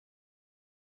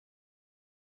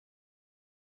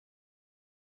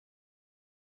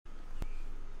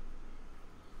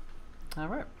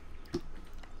Alright.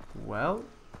 Well.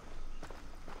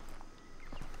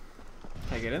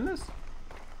 Can I get in this? Is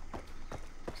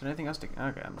there anything else to...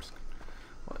 Okay, I'm just...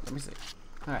 Well, let me see.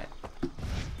 Alright.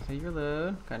 Take your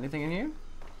load. Got anything in here?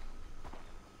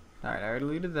 Alright, I already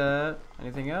looted that.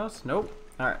 Anything else? Nope.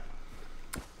 Alright.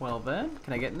 Well then,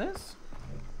 can I get in this?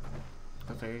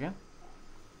 I'll take it again.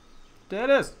 There it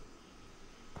is!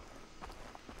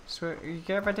 Swear, you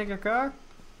care if I take your car?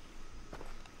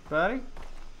 Buddy?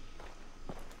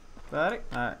 Buddy?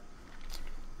 Alright.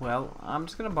 Well, I'm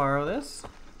just gonna borrow this.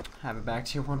 Have it back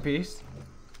to you in one piece.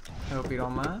 I hope you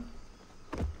don't mind.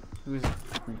 Who's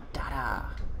Dada?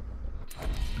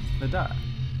 The Dada.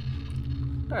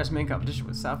 Dada's main competition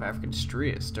was South African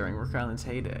Strius during Rook Island's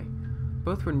heyday.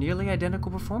 Both were nearly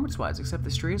identical performance-wise, except the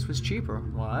Strius was cheaper.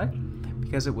 Why?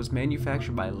 Because it was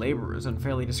manufactured by laborers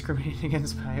unfairly discriminated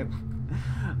against by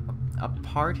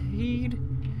apartheid.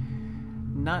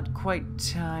 Not quite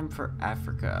time for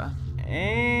Africa.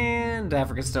 And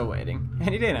Africa's still waiting.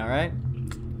 Any day now, right?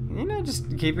 You know,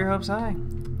 just keep your hopes high.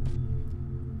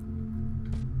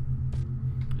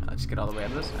 I'll just get all the way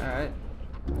out of this. Alright.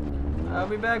 I'll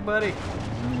be back, buddy.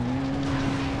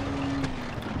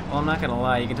 Well, I'm not gonna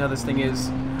lie, you can tell this thing is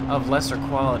of lesser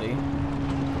quality.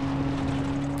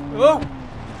 Oh!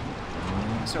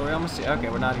 So we're almost... Okay,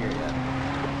 we're not here yet.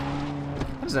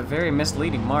 That is a very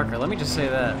misleading marker, let me just say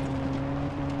that.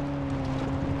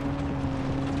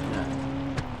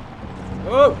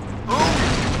 Oh!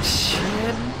 Oh!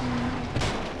 Shit!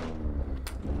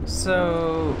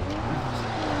 So...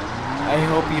 I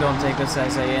hope you don't take this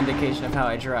as an indication of how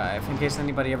I drive, in case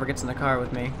anybody ever gets in the car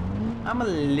with me. I'm a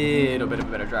little bit of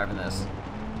a better driver than this.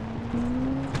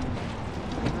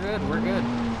 We're good, we're good.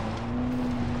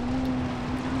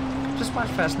 Just watch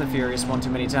Fast and the Furious one too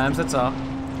many times, that's all.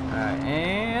 Alright,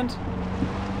 and...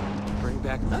 Bring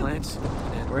back plants.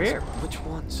 And we're here. Which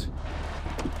ones?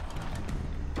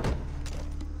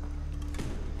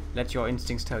 Let your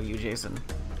instincts tell you, Jason.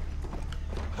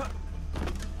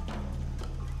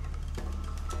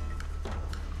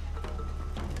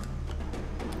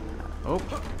 Oh,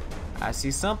 I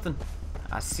see something.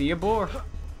 I see a boar.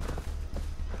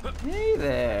 Hey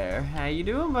there. How you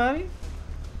doing, buddy?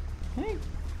 Hey.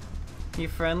 You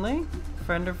friendly?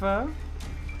 Friend or foe?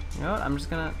 You know what? I'm just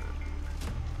gonna...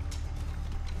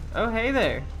 Oh, hey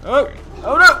there. Oh!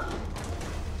 Oh, no!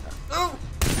 Oh!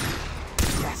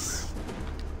 Yes!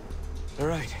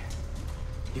 Alright.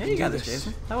 Hey, you got this,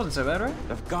 Jason. That wasn't so bad, right?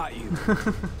 I've got you.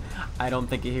 I don't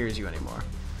think he hears you anymore.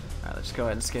 Alright, let's go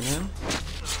ahead and skin him.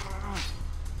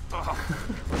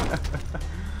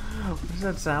 What is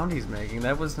that sound he's making?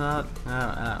 That was not... I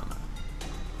don't know.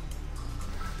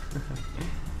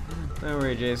 Don't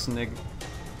worry, Jason.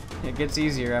 It gets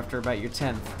easier after about your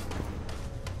 10th.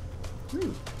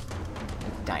 Ooh.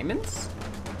 Diamonds?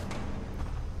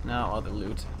 No, other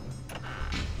loot.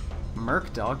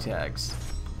 Merc dog tags.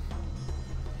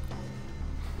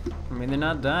 I mean, they're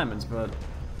not diamonds, but...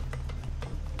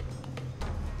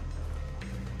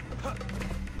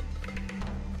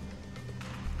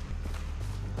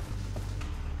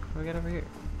 What do we got over here?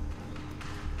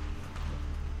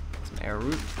 Some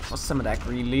arrowroot. What's some of that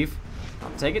green leaf?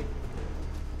 I'll take it.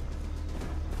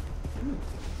 Ooh.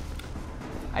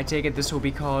 I take it this will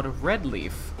be called red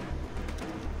leaf.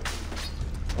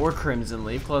 Or crimson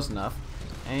leaf, close enough.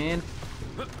 And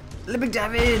let me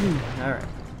dive in! Alright.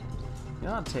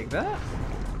 Yeah, I'll take that.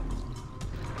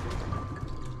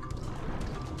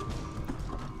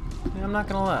 Yeah, I'm not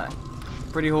gonna lie.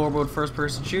 Pretty horrible at first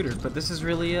person shooters, but this is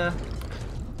really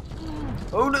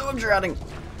oh no, I'm drowning!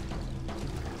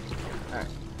 Alright.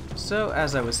 So,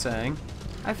 as I was saying,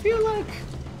 I feel like,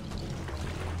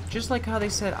 just like how they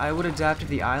said I would adapt to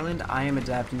the island, I am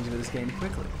adapting to this game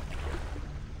quickly.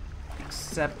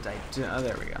 Except I do. Oh,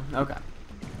 there we go. Okay.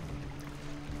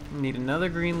 Need another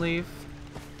green leaf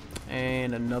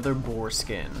and another boar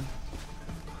skin.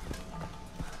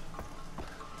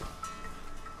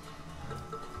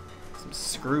 Some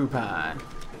screw pine.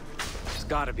 There's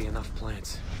gotta be enough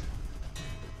plants.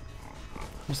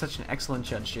 You're such an excellent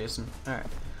judge, Jason. Alright.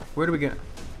 Where do we go?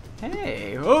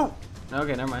 Hey! Oh!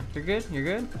 Okay, never mind. You're good? You're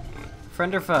good?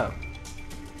 Friend or foe?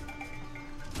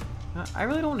 I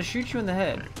really don't want to shoot you in the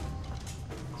head.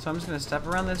 So I'm just going to step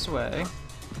around this way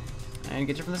and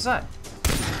get you from the side.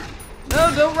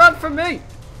 No, don't run from me!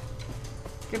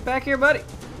 Get back here, buddy!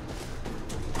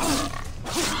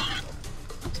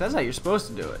 So that's how you're supposed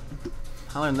to do it.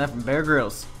 I learned that from Bear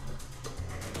Grylls.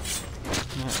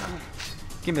 Yeah.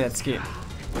 Give me that skin.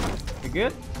 You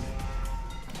good?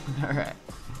 Alright.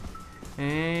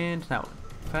 And now,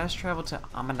 fast travel to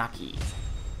Amanaki.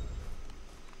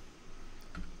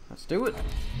 Let's do it.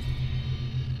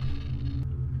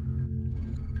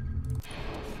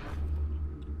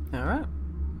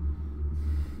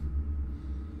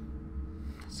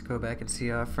 Let's go back and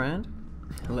see our friend.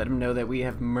 Let him know that we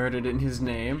have murdered in his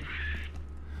name.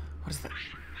 What is that?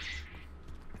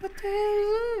 What the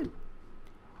hell is it?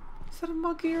 Is that a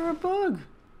monkey or a bug?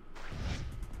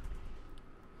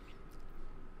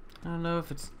 I don't know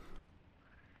if it's...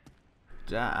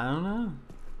 I don't know.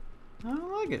 I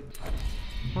don't like it.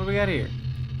 What do we got here?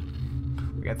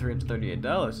 We got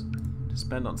 $338 to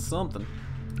spend on something.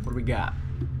 What do we got?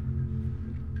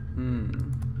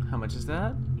 How much is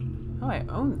that? Oh, I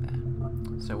own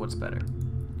that. So what's better?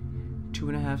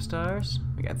 2.5 stars?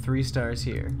 We got 3 stars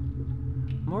here.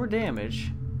 More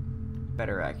damage.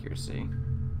 Better accuracy.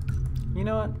 You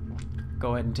know what?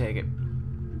 Go ahead and take it.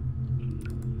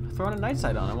 Throw on a night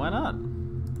sight on it, why not? I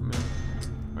mean,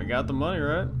 we got the money,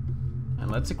 right?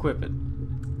 And let's equip it.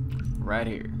 Right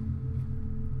here.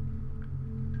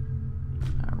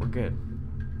 Alright, we're good.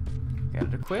 Got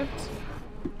it equipped.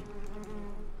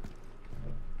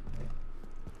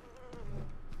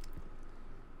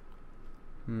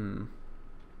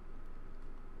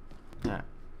 Alright.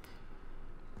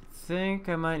 Think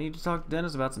I might need to talk to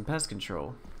Dennis about some pest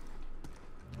control.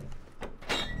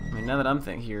 I mean, now that I'm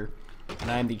thinking here,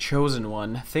 and I am the chosen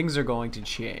one, things are going to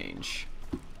change.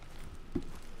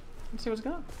 Let's see what's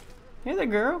going on. Hey there,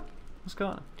 girl. What's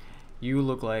going on? You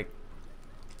look like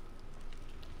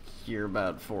you're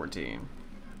about 14.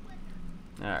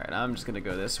 Alright, I'm just gonna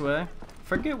go this way.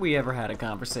 Forget we ever had a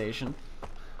conversation.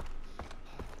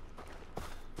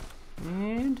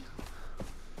 And...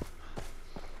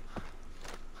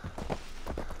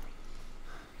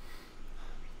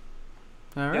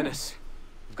 alright. Dennis,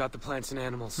 we've got the plants and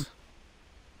animals.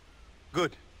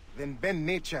 Good. Then bend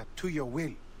nature to your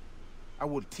will. I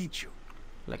will teach you.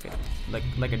 Like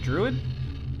a druid?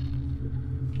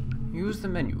 Use the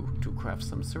menu to craft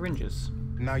some syringes.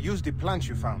 Now use the plants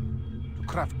you found to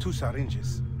craft 2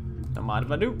 syringes. Don't mind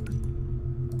if I do.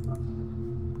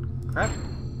 Craft.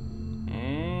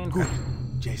 And Good,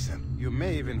 craft. Jason. You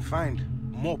may even find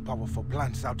more powerful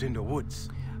plants out in the woods.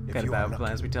 What kind of you are bad lucky.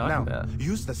 plants we talking Now, about?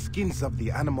 use the skins of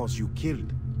the animals you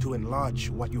killed to enlarge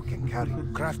what you can carry.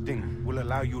 Crafting will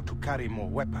allow you to carry more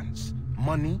weapons,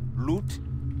 money, loot,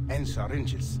 and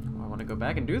syringes. I want to go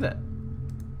back and do that.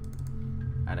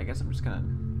 Alright, I guess I'm just gonna...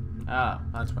 ah,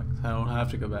 that's fine. I don't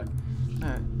have to go back.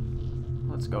 Alright.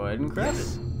 Let's go ahead and craft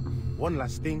Yes. it. One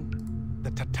last thing. The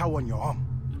tattoo on your arm.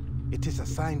 It is a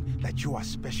sign that you are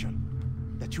special.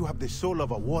 That you have the soul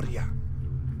of a warrior.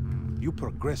 You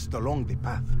progressed along the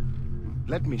path.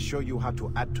 Let me show you how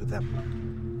to add to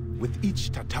them. With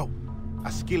each tattoo,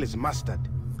 a skill is mastered.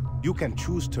 You can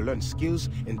choose to learn skills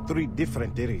in 3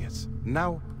 different areas.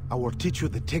 Now, I will teach you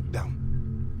the takedown.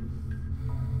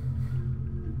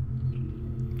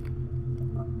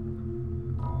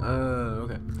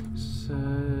 Okay. So,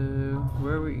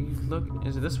 where are we look?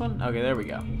 Is it this one? Okay, there we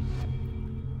go.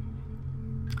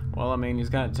 Well, I mean, he's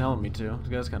kind of telling me to. This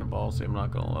guy's kind of ballsy, I'm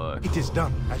not gonna lie. It is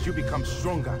done. As you become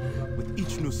stronger, with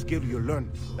each new skill you learn,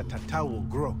 the tattoo will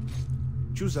grow.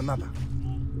 Choose another.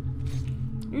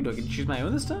 Ooh, do I get to choose my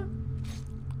own this time?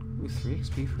 Ooh, 3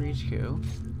 XP for each kill.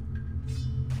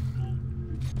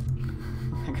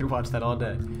 I could watch that all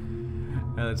day.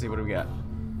 Let's see, what do we got?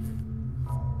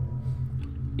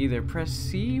 Either press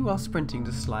C while sprinting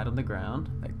to slide on the ground.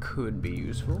 That could be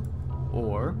useful.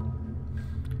 Or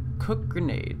cook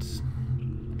grenades.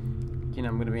 You know,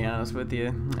 I'm gonna be honest with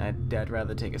you. I'd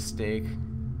rather take a steak.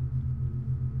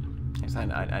 Yes, I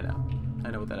know. I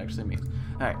know what that actually means.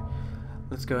 Alright,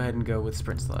 let's go ahead and go with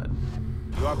sprint slide.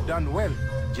 You have done well,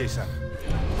 Jason.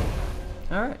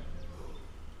 Alright.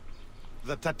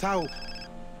 The tattoo.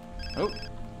 Oh,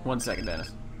 1 second,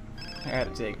 Dennis. I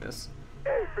had to take this.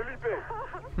 Hey,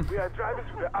 Felipe. We are driving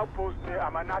to the outpost near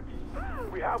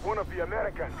Amanaki. We have one of the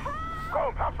Americans.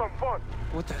 Come, have some fun.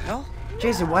 What the hell?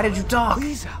 Jason, why did you talk?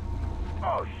 Lisa!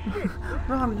 Oh, shit.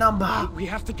 Wrong number. We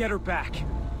have to get her back.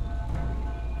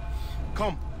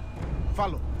 Come,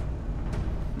 follow.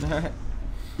 Alright.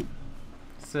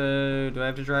 So, do I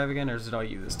have to drive again, or is it all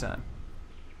you this time?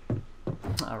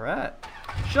 Alright.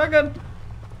 Shotgun!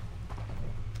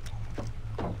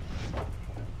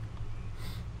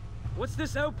 What's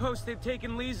this outpost they've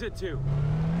taken Lisa to?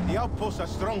 The outposts are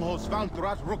strongholds found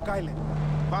throughout Rook Island.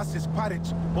 Fastest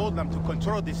pirates hold them to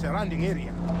control the surrounding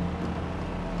area.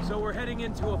 So we're heading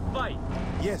into a fight.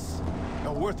 Yes,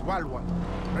 a worthwhile one.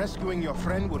 Rescuing your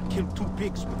friend will kill 2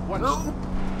 pigs with 1 Oh.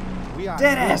 stone. We are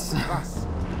Dennis! Us,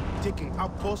 taking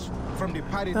outposts from the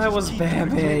pirates. That was key to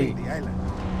Bambi. reclaiming the island.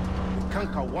 We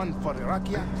conquer one for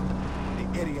Irakia,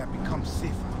 the area becomes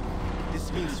safer. This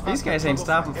means These guys ain't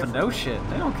stopping for no shit.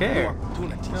 They don't care.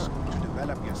 Opportunities to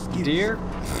develop your skills Deer?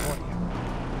 as a warrior.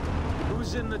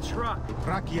 Who's in the truck?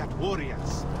 Rakyat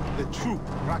warriors. The true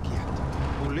Rakyat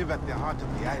who live at the heart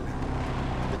of the island.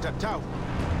 The Tatau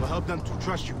will help them to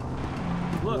trust you.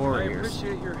 Look, Warriors. I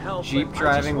appreciate your help, Jeep but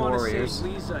driving I just warriors.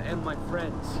 Save Lisa and my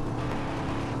friends.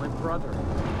 My brother.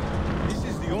 This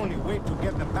is the only way to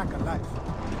get them back alive.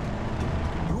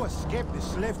 You escaped the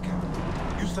slave camp.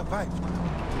 You survived.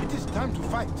 It is time to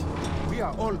fight. We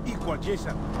are all equal,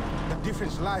 Jason. The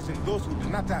difference lies in those who do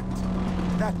not act.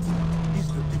 That is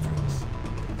the difference.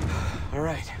 All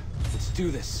right, let's do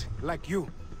this. Like you,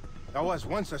 I was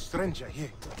once a stranger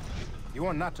here. You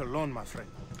are not alone, my friend.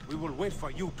 We will wait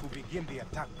for you to begin the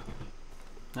attack.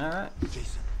 Alright.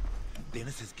 Jason,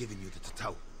 Dennis has given you the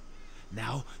Tatau.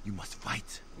 Now you must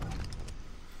fight.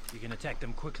 You can attack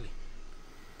them quickly.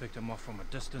 Pick them off from a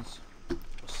distance,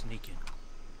 or sneak in.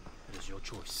 It is your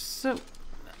choice. So,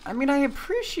 I mean, I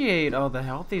appreciate all the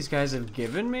help these guys have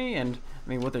given me, and I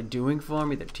mean, what they're doing for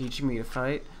me. They're teaching me to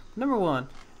fight. Number one,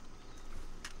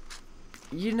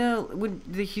 you know, when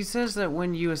he says that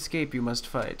when you escape, you must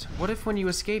fight. What if when you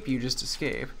escape, you just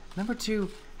escape? Number two,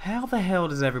 how the hell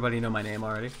does everybody know my name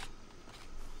already?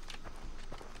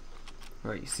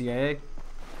 Right, CIA?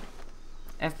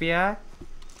 FBI?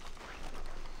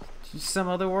 Some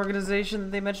other organization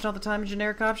that they mention all the time in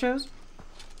generic cop shows?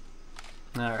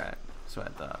 Alright, that's what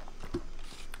I thought.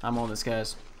 I'm on this,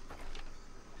 guys.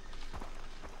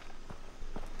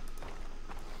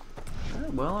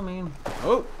 Well, I mean...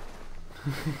 Oh!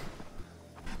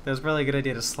 That was probably a good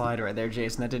idea to slide right there,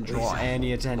 Jason. That didn't draw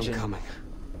any attention. I'm coming.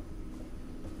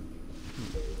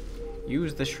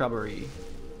 Use the shrubbery.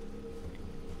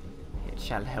 It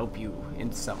shall help you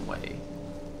in some way.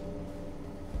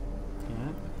 Yeah.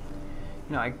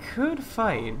 You know, I could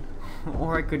fight,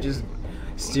 or I could just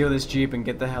steal this Jeep and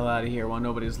get the hell out of here while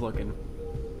nobody's looking.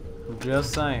 I'm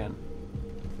just saying.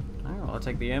 Alright, well, I'll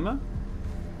take the ammo.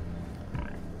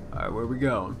 Alright, where are we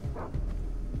going?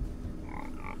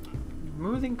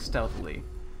 Moving stealthily.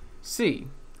 C.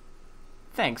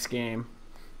 Thanks, game.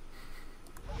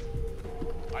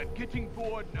 I'm getting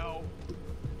bored now.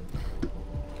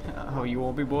 Oh, you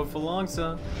won't be bored for long,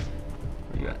 son.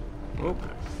 What you got? Oh,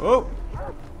 oh!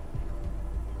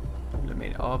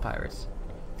 Eliminate all pirates.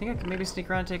 Think I can maybe sneak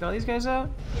around and take all these guys out?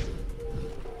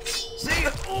 See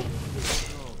ya! Oh.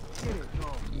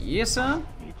 Yes, son.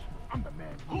 I'm the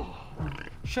man.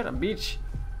 Shut up, beach.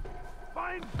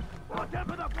 Fine.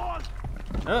 Whatever the boss.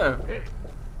 Uh oh.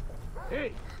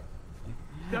 Hey.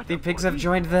 The pigs have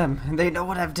joined them, and they know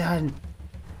what I've done.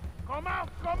 Come out,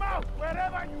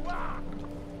 wherever you are.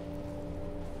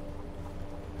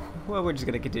 Well, we're just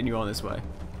gonna continue on this way.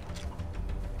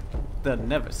 They'll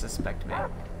never suspect me. I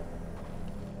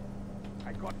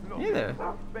got low. Hey there.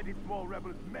 Very small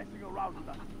rebels messing around with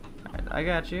us. Alright, I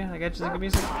got you. Just give me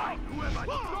a second. Whoever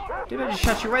Dude, I just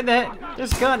shot you right in the head.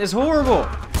 This gun is horrible.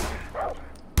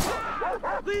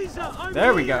 Lisa, I'm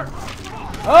There we here. go.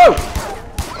 Oh!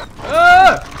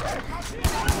 Ah!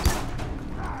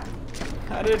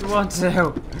 I didn't want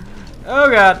to. Oh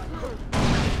god.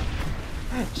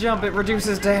 Jump, it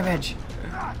reduces damage.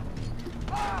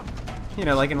 You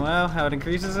know, like in WoW, how it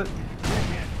increases it.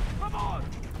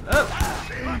 Oh!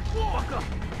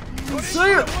 See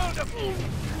ya!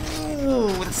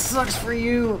 Ooh, it sucks for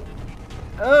you.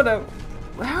 Oh no.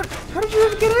 How did you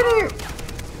even get in here?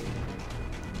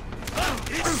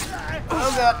 Oh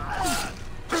god.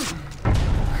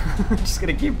 I'm just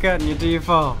gonna keep cutting you till you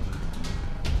fall.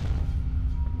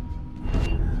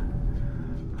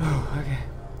 Oh, okay.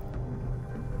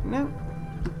 No.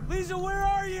 Lisa, where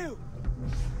are you?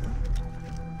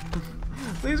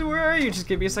 Lisa, where are you? Just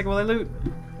give me a second while I loot.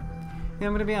 Yeah,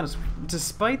 I'm gonna be honest.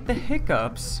 Despite the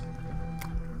hiccups,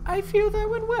 I feel that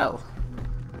went well.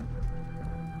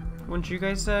 Wouldn't you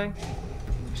guys say?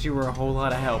 'Cause you were a whole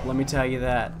lot of help, let me tell you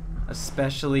that.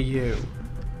 Especially you.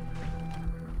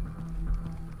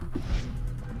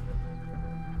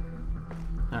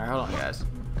 Alright, hold on, guys.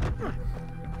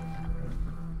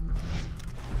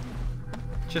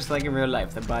 Just like in real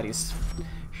life, the bodies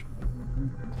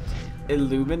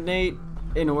illuminate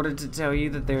in order to tell you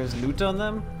that there's loot on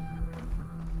them.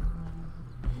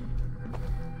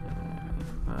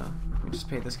 Well, let me just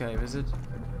pay this guy a visit.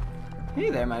 Hey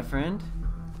there, my friend.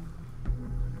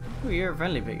 Ooh, you're a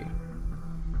friendly piggy.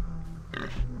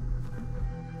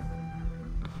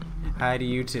 Hi to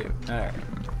you too. Alright.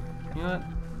 You know what?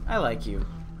 I like you.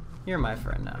 You're my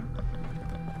friend now.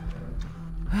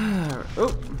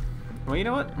 Oh! Well, you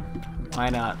know what? Why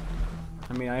not?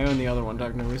 I mean, I own the other one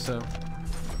technically, so...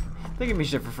 They give me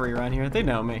shit for free around here. They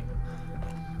know me.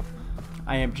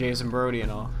 I am Jason Brody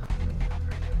and all.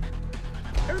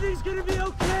 Everything's gonna be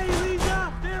okay,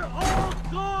 Lisa. They're all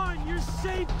gone. You're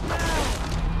safe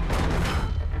now.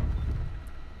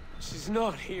 This He's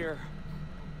not here.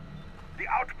 The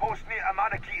outpost near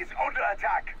Amanaki is under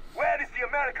attack. Where is the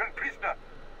American prisoner?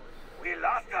 We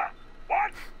lost her.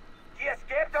 What? She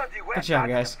escaped on the west job, side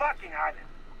of guys. the fucking island.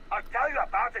 I'll tell you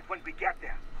about it when we get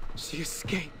there. She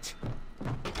escaped.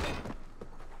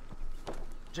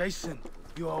 Jason,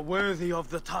 you are worthy of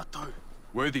the Tato.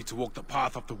 Worthy to walk the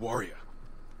path of the warrior.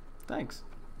 Thanks.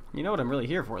 You know what I'm really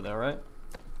here for, though, right?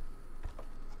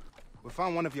 We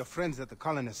found one of your friends at the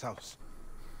colonist's house.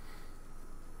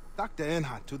 Dr.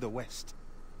 Earnhardt to the west.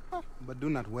 But do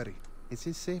not worry. It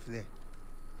is safe there.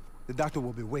 The doctor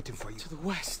will be waiting for you. To the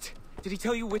west. Did he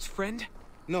tell you which friend?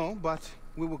 No, but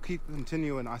we will keep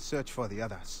continuing our search for the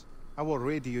others. I will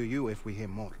radio you if we hear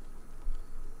more.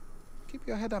 Keep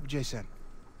your head up, Jason.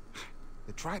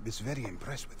 The tribe is very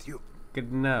impressed with you. Good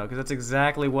to know, because that's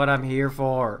exactly what I'm here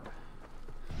for.